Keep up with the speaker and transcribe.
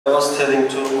I was telling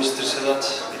to Mr. Sedat,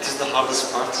 it is the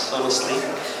hardest part, honestly,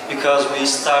 because we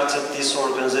started this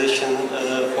organization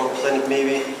for planning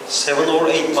maybe 7 or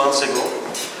 8 months ago.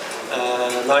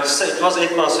 It was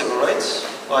 8 months ago, right?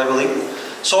 I believe.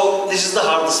 So this is the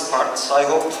hardest part. I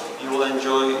hope you will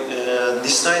enjoy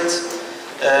this night.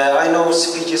 I know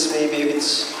speeches may be a bit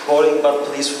boring, but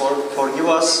please forgive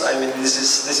us. I mean, this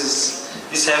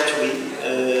have to be.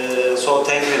 So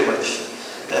thank you very much.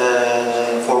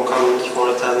 For coming,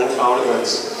 for attending our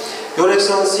events. Your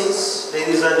Excellencies,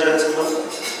 ladies and gentlemen,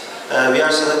 we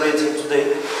are celebrating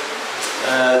today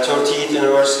 30th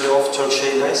anniversary of Turkish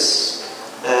Airlines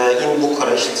in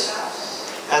Bucharest.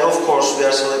 And of course, we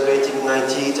are celebrating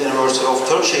 90th anniversary of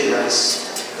Turkish Airlines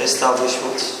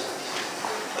establishment.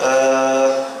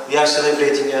 We are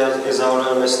celebrating, as our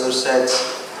ambassador said,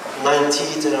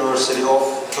 90th anniversary of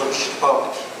Turkish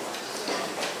Republic.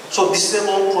 So this is a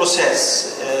long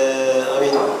process. I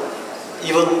mean,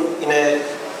 even in a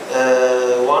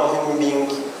one human being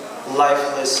life,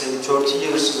 let's say 30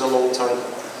 years is a long time.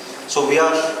 So we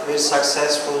are very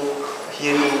successful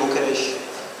here in Bucharest.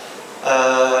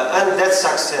 And that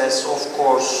success, of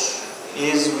course,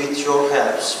 is with your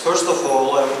helps. First of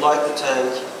all, I would like to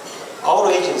thank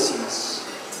our agencies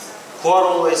who are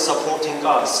always supporting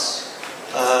us,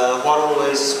 who are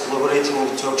always collaborating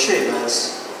with Turkish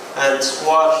Airlines, and who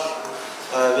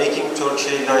are making Turkish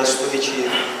Airlines to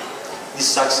achieve this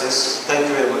success. Thank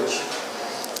you very much.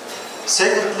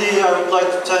 Secondly, I would like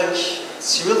to thank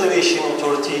civil aviation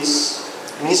authorities,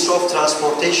 Ministry of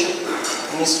Transportation,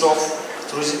 Ministry of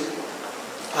Tourism,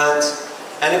 and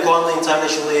Anaconda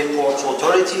International Airport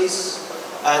authorities,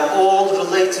 and all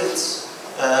related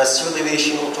civil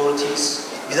aviation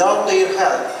authorities. Without their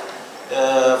help,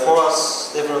 for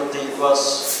us, definitely it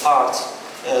was hard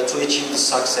to achieve this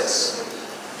success.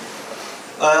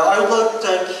 I would like to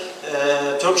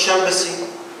thank Turkish Embassy,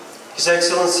 His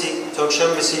Excellency, Turkish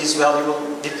Embassy's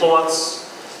valuable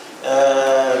diplomats.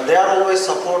 They are always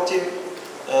supportive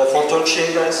for Turkish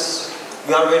Airlines.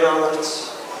 We are very honored,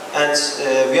 and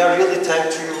we are really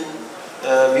thankful to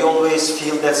you. We always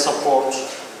feel that support.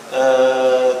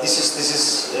 This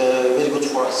is very good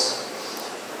for us.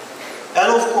 And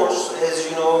of course, as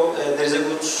you know, there is a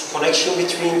good connection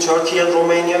between Turkey and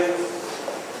Romania.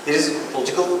 There is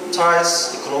political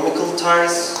ties, economical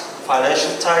ties,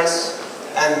 financial ties,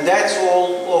 and that's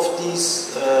all of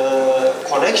this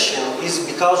connection is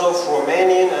because of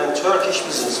Romanian and Turkish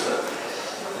businessmen.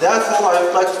 Therefore, I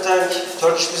would like to thank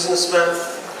Turkish businessmen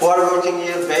who are working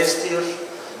here, based here,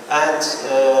 and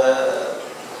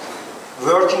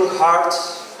working hard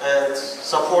and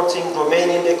supporting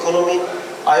Romanian economy.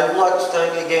 I would like to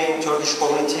thank again Turkish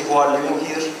community who are living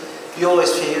here. We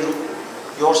always feel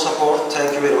your support.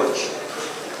 Thank you very much.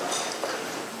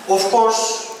 Of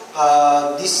course,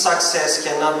 this success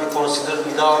cannot be considered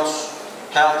without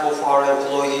help of our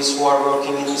employees who are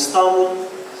working in Istanbul.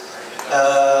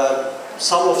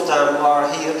 Some of them are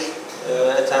here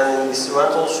attending this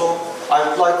event also. I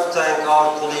would like to thank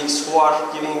our colleagues who are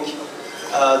giving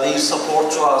their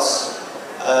support to us.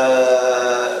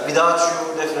 Without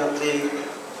you, definitely,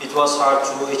 it was hard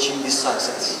to achieve this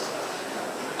success.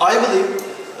 I believe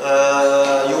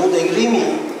you would agree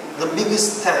me, the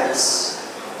biggest thanks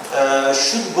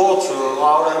should go to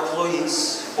our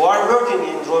employees who are working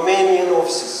in Romanian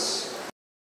offices.